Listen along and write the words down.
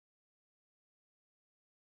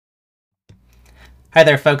Hi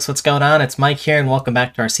there folks, what's going on? It's Mike here and welcome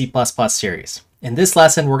back to our C++ series. In this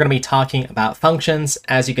lesson, we're going to be talking about functions,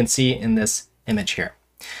 as you can see in this image here.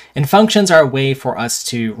 And functions are a way for us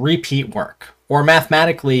to repeat work, or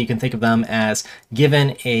mathematically you can think of them as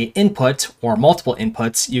given a input or multiple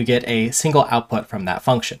inputs, you get a single output from that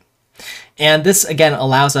function. And this again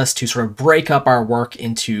allows us to sort of break up our work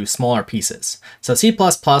into smaller pieces. So C++,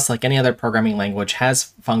 like any other programming language,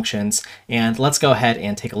 has functions, and let's go ahead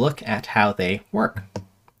and take a look at how they work.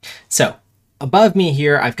 So above me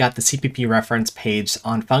here, I've got the CPP reference page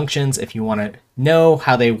on functions if you want to know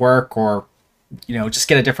how they work or just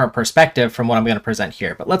get a different perspective from what I'm going to present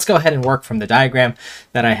here. But let's go ahead and work from the diagram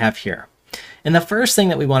that I have here. And the first thing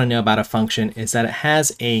that we want to know about a function is that it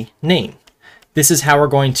has a name. This is how we're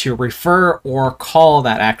going to refer or call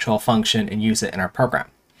that actual function and use it in our program.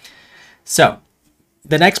 So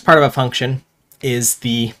the next part of a function is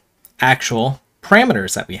the actual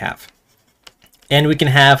parameters that we have. And we can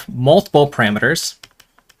have multiple parameters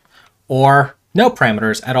or no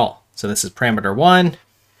parameters at all. So this is parameter 1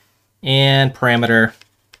 and parameter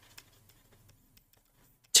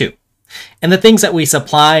 2. And the things that we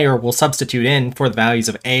supply or will substitute in for the values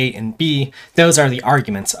of a and b, those are the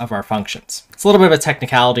arguments of our functions. It's a little bit of a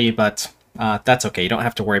technicality, but that's okay. You don't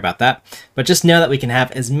have to worry about that. But just know that we can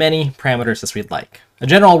have as many parameters as we'd like. A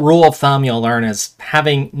general rule of thumb you'll learn is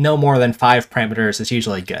having no more than 5 parameters is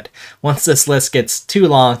usually good. Once this list gets too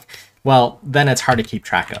long, well, then it's hard to keep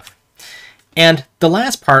track of. And the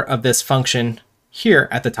last part of this function here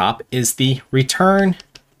at the top is the return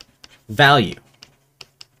value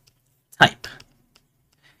type.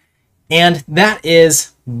 And that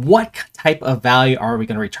is what type of value are we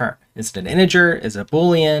going to return? Is it an integer? Is it a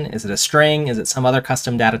Boolean? Is it a string? Is it some other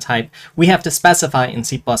custom data type? We have to specify in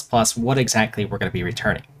C++ what exactly we're going to be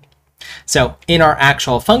returning. So in our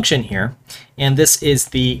actual function here, and this is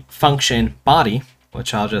the function body,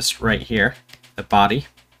 which I'll just write here, the body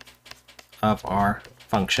of our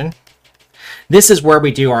function. This is where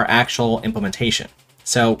we do our actual implementation.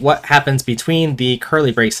 So what happens between the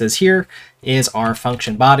curly braces here is our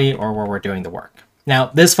function body, or where we're doing the work. Now,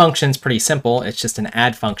 this function is pretty simple. It's just an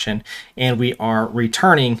add function, and we are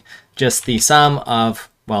returning just the sum of,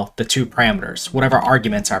 well, the 2 parameters, whatever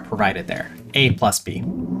arguments are provided there, a plus b.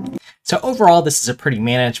 So overall, this is a pretty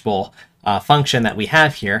manageable function that we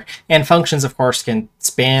have here, and functions, of course, can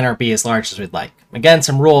span or be as large as we'd like. Again,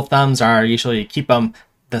 some rule of thumbs are usually keep them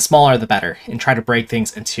the smaller the better, and try to break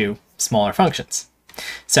things into smaller functions.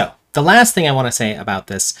 So the last thing I want to say about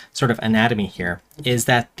this sort of anatomy here is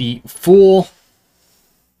that the full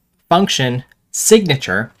function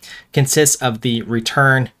signature consists of the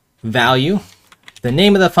return value, the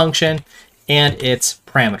name of the function, and its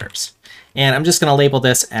parameters. And I'm just going to label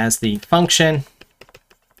this as the function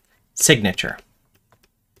signature.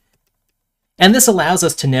 And this allows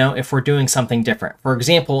us to know if we're doing something different. For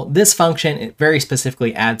example, this function it very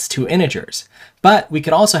specifically adds 2 integers, but we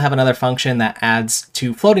could also have another function that adds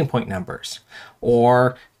 2 floating point numbers,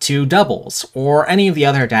 or 2 doubles, or any of the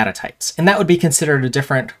other data types. And that would be considered a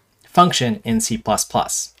different function in C++,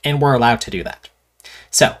 and we're allowed to do that.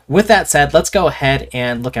 So with that said, let's go ahead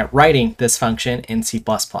and look at writing this function in C++.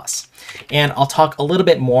 And I'll talk a little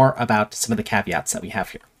bit more about some of the caveats that we have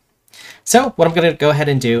here. So what I'm going to go ahead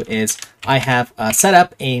and do is I have set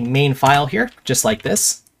up a main file here, just like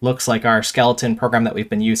this. Looks like our skeleton program that we've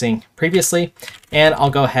been using previously. And I'll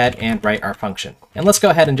go ahead and write our function. And let's go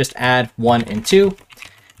ahead and just add 1 and 2.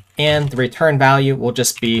 And the return value will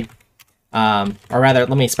just be, or rather,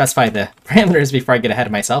 let me specify the parameters before I get ahead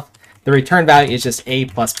of myself. The return value is just a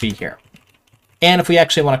plus b here. And if we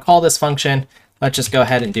actually want to call this function, let's just go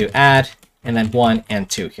ahead and do add, and then 1 and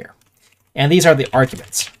 2 here. And these are the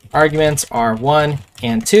arguments. Arguments are 1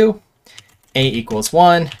 and 2, a equals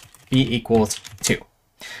 1, b equals 2.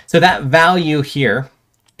 So that value here,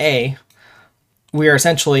 a, we are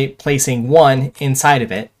essentially placing 1 inside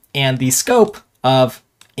of it, and the scope of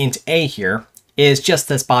int a here is just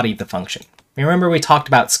this body of the function. Remember we talked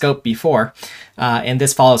about scope before, and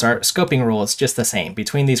this follows our scoping rule. It's just the same.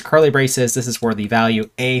 Between these curly braces, this is where the value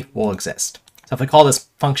a will exist. So if we call this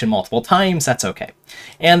function multiple times, that's okay.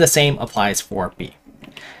 And the same applies for b.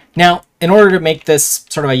 Now, in order to make this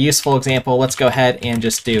sort of a useful example, let's go ahead and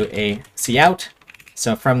just do a cout.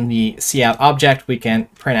 So from the cout object, we can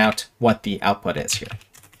print out what the output is here.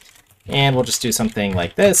 And we'll just do something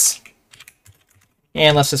like this.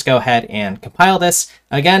 And let's just go ahead and compile this.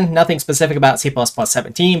 Again, nothing specific about C++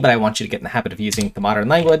 17, but I want you to get in the habit of using the modern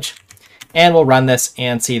language. And we'll run this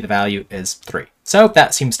and see the value is 3. So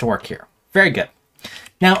that seems to work here. Very good.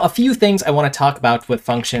 Now, a few things I want to talk about with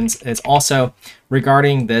functions is also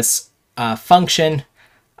regarding this function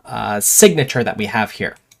signature that we have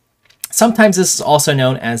here. Sometimes this is also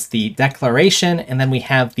known as the declaration, and then we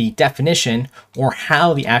have the definition, or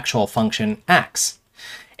how the actual function acts.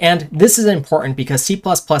 And this is important because C++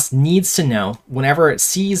 needs to know whenever it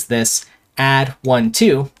sees this add 1,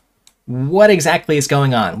 2, what exactly is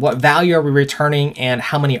going on, what value are we returning, and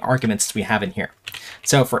how many arguments do we have in here.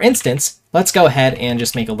 So for instance, let's go ahead and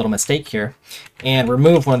just make a little mistake here and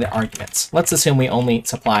remove one of the arguments. Let's assume we only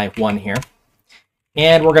supply 1 here.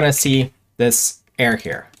 And we're going to see this error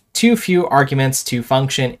here. Too few arguments to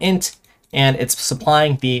function int, and it's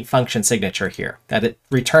supplying the function signature here, that it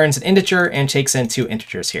returns an integer and takes in 2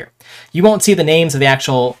 integers here. You won't see the names of the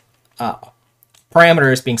actual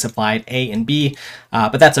parameters being supplied, A and B,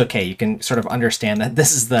 but that's okay. You can sort of understand that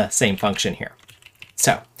this is the same function here.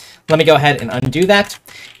 So let me go ahead and undo that.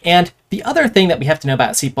 And the other thing that we have to know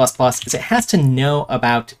about C++ is it has to know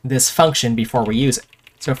about this function before we use it.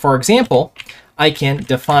 So for example, I can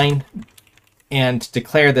define and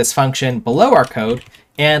declare this function below our code,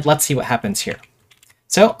 and let's see what happens here.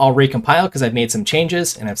 So I'll recompile because I've made some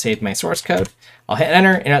changes and I've saved my source code. I'll hit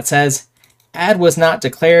enter and it says add was not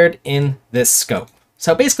declared in this scope.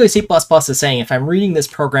 So basically C++ is saying if I'm reading this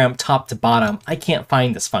program top to bottom, I can't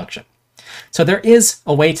find this function. So there is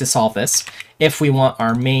a way to solve this if we want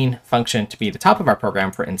our main function to be the top of our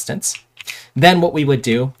program, for instance. Then what we would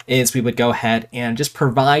do is we would go ahead and just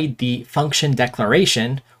provide the function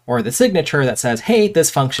declaration or the signature that says, hey, this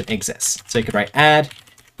function exists. So you could write add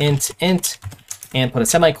int and put a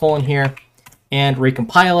semicolon here and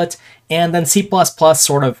recompile it. And then C++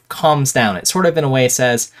 sort of calms down. It sort of in a way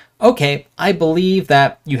says, okay, I believe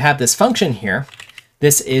that you have this function here.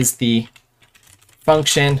 This is the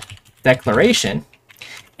function declaration.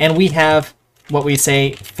 And we have what we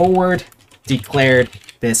say forward declared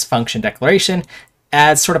this function declaration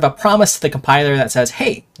as sort of a promise to the compiler that says,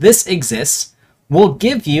 hey, this exists. We'll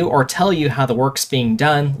give you or tell you how the work's being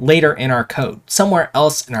done later in our code, somewhere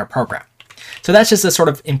else in our program. So that's just a sort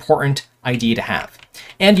of important idea to have.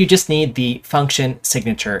 And you just need the function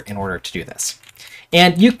signature in order to do this.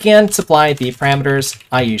 And you can supply the parameters.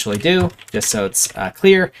 I usually do, just so it's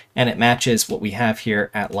clear, and it matches what we have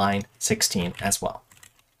here at line 16 as well.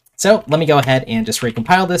 So let me go ahead and just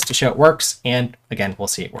recompile this to show it works, and again, we'll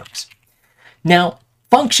see it works. Now,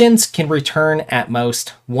 functions can return at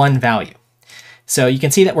most 1 value. So you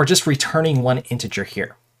can see that we're just returning 1 integer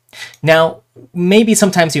here. Now, maybe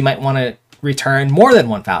sometimes you might want to return more than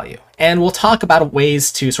 1 value, and we'll talk about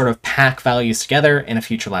ways to sort of pack values together in a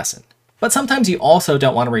future lesson. But sometimes you also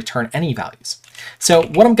don't want to return any values. So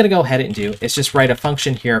what I'm going to go ahead and do is just write a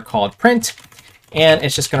function here called print, and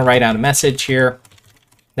it's just going to write out a message here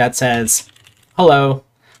that says, hello,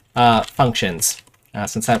 functions,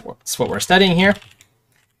 since that's what we're studying here.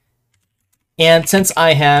 And since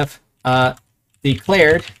I have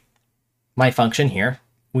declared my function here,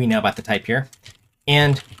 we know about the type here,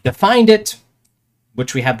 and defined it,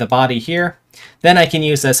 which we have the body here, then I can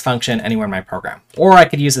use this function anywhere in my program. Or I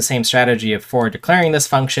could use the same strategy of forward declaring this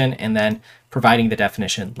function and then providing the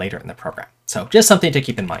definition later in the program. So just something to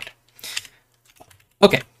keep in mind.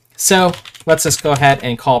 Okay, so let's just go ahead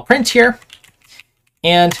and call print here.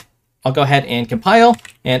 And I'll go ahead and compile.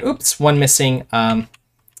 And oops, one missing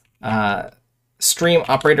stream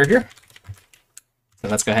operator here. So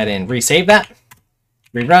let's go ahead and resave that,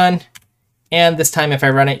 rerun. And this time, if I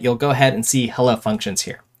run it, you'll go ahead and see hello functions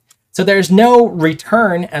here. So there's no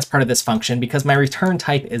return as part of this function because my return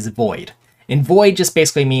type is void. And void just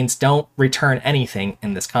basically means don't return anything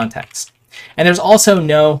in this context. And there's also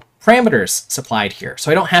no parameters supplied here.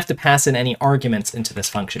 So I don't have to pass in any arguments into this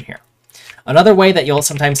function here. Another way that you'll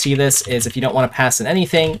sometimes see this is if you don't want to pass in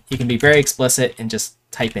anything, you can be very explicit and just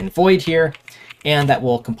type in void here, and that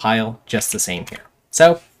will compile just the same here.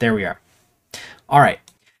 So there we are. All right.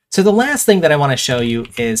 So the last thing that I want to show you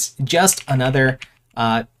is just another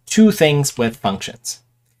 2 things with functions.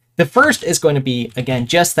 The first is going to be, again,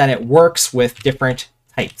 just that it works with different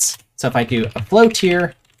types. So if I do a float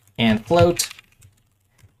here and float,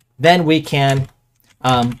 then we can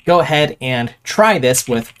go ahead and try this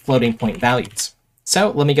with floating point values.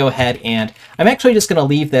 So let me go ahead and I'm actually just going to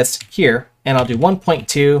leave this here, and I'll do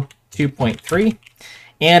 1.2, 2.3,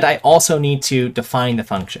 and I also need to define the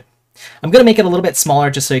function. I'm going to make it a little bit smaller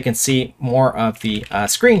just so you can see more of the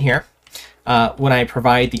screen here when I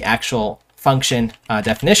provide the actual function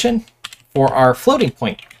definition for our floating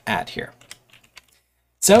point add here.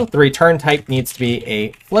 So the return type needs to be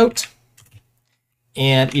a float,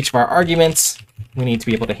 and each of our arguments, we need to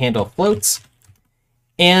be able to handle floats.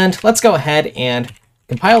 And let's go ahead and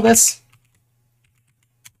compile this.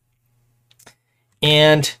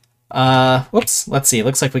 And whoops, let's see, it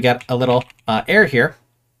looks like we got a little error here.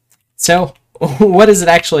 So what is it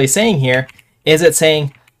actually saying here? Is it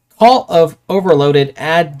saying call of overloaded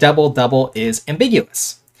add double double is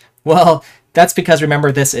ambiguous? Well, that's because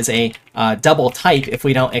remember this is a double type if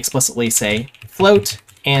we don't explicitly say float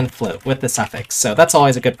and float with the suffix. So that's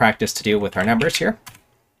always a good practice to do with our numbers here.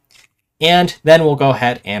 And then we'll go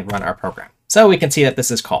ahead and run our program. So we can see that this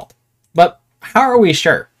is called. But how are we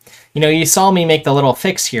sure? You saw me make the little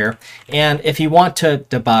fix here. And if you want to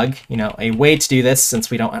debug, a way to do this, since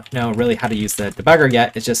we don't know really how to use the debugger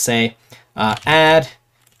yet, is just say add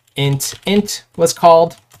int was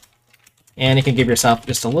called. And you can give yourself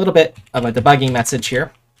just a little bit of a debugging message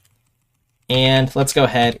here. And let's go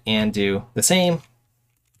ahead and do the same.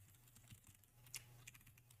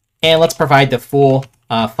 And let's provide the full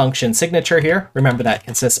function signature here. Remember that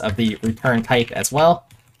consists of the return type as well,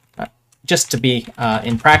 just to be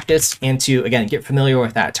in practice and to, again, get familiar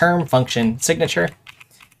with that term, function signature.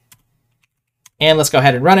 And let's go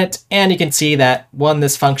ahead and run it. And you can see that when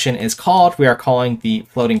this function is called, we are calling the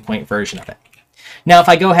floating point version of it. Now, if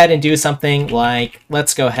I go ahead and do something like,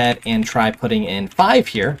 let's go ahead and try putting in 5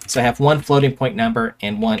 here. So I have one floating point number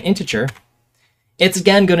and one integer. It's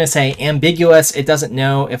again going to say ambiguous. It doesn't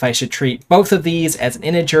know if I should treat both of these as an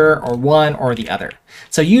integer or one or the other.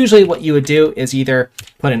 So usually what you would do is either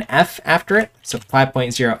put an F after it, so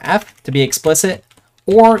 5.0F to be explicit,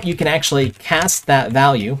 or you can actually cast that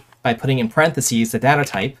value by putting in parentheses the data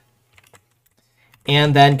type,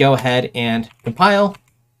 and then go ahead and compile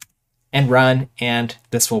and run, and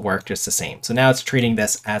this will work just the same. So now it's treating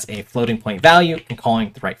this as a floating point value and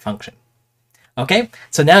calling the right function. Okay,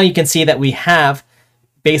 so now you can see that we have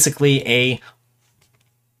basically a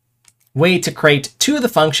way to create two of the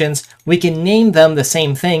functions. We can name them the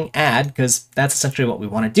same thing, add, because that's essentially what we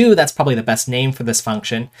want to do. That's probably the best name for this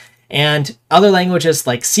function. And other languages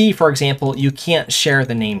like C, for example, you can't share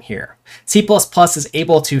the name here. C++ is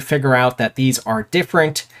able to figure out that these are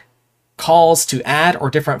different calls to add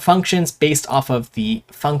or different functions based off of the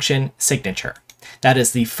function signature. That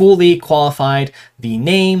is the fully qualified, the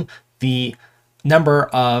name, the number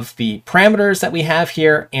of the parameters that we have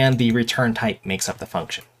here, and the return type makes up the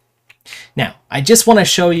function. Now, I just want to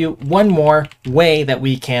show you one more way that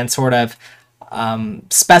we can sort of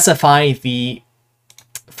specify the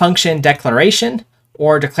function declaration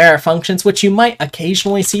or declare functions, which you might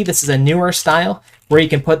occasionally see. This is a newer style where you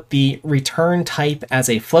can put the return type as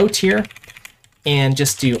a float here and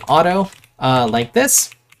just do auto like this.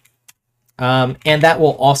 And that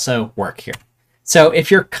will also work here. So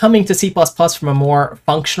if you're coming to C++ from a more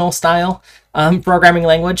functional style programming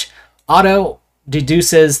language, auto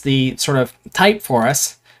deduces the sort of type for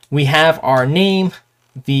us. We have our name,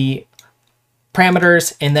 the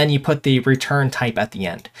parameters, and then you put the return type at the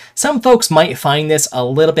end. Some folks might find this a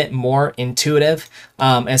little bit more intuitive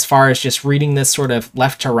as far as just reading this sort of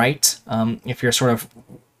left to right, if you're sort of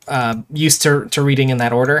used to reading in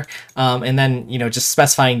that order, and then just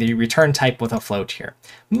specifying the return type with a float here.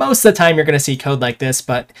 Most of the time you're going to see code like this,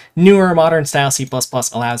 but newer modern style C++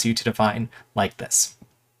 allows you to define like this.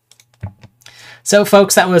 So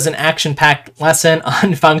folks, that was an action-packed lesson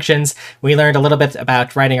on functions. We learned a little bit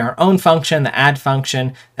about writing our own function, the add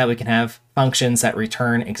function, that we can have functions that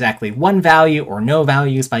return exactly one value or no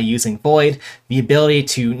values by using void, the ability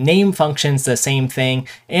to name functions the same thing,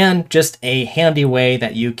 and just a handy way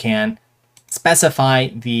that you can specify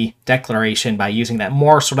the declaration by using that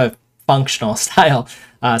more sort of functional style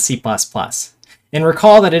C++. And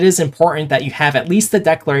recall that it is important that you have at least the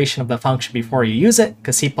declaration of the function before you use it,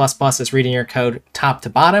 because C++ is reading your code top to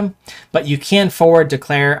bottom, but you can forward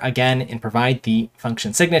declare again and provide the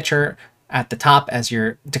function signature at the top as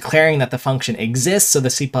you're declaring that the function exists, so the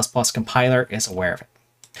C++ compiler is aware of it.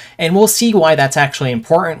 And we'll see why that's actually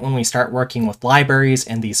important when we start working with libraries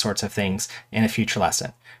and these sorts of things in a future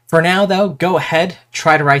lesson. For now, though, go ahead,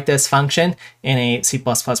 try to write this function in a C++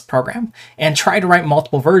 program, and try to write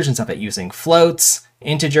multiple versions of it using floats,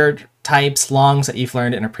 integer types, longs that you've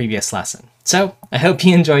learned in a previous lesson. So I hope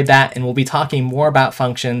you enjoyed that, and we'll be talking more about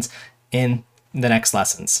functions in the next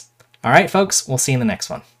lessons. All right, folks, we'll see you in the next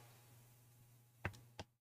one.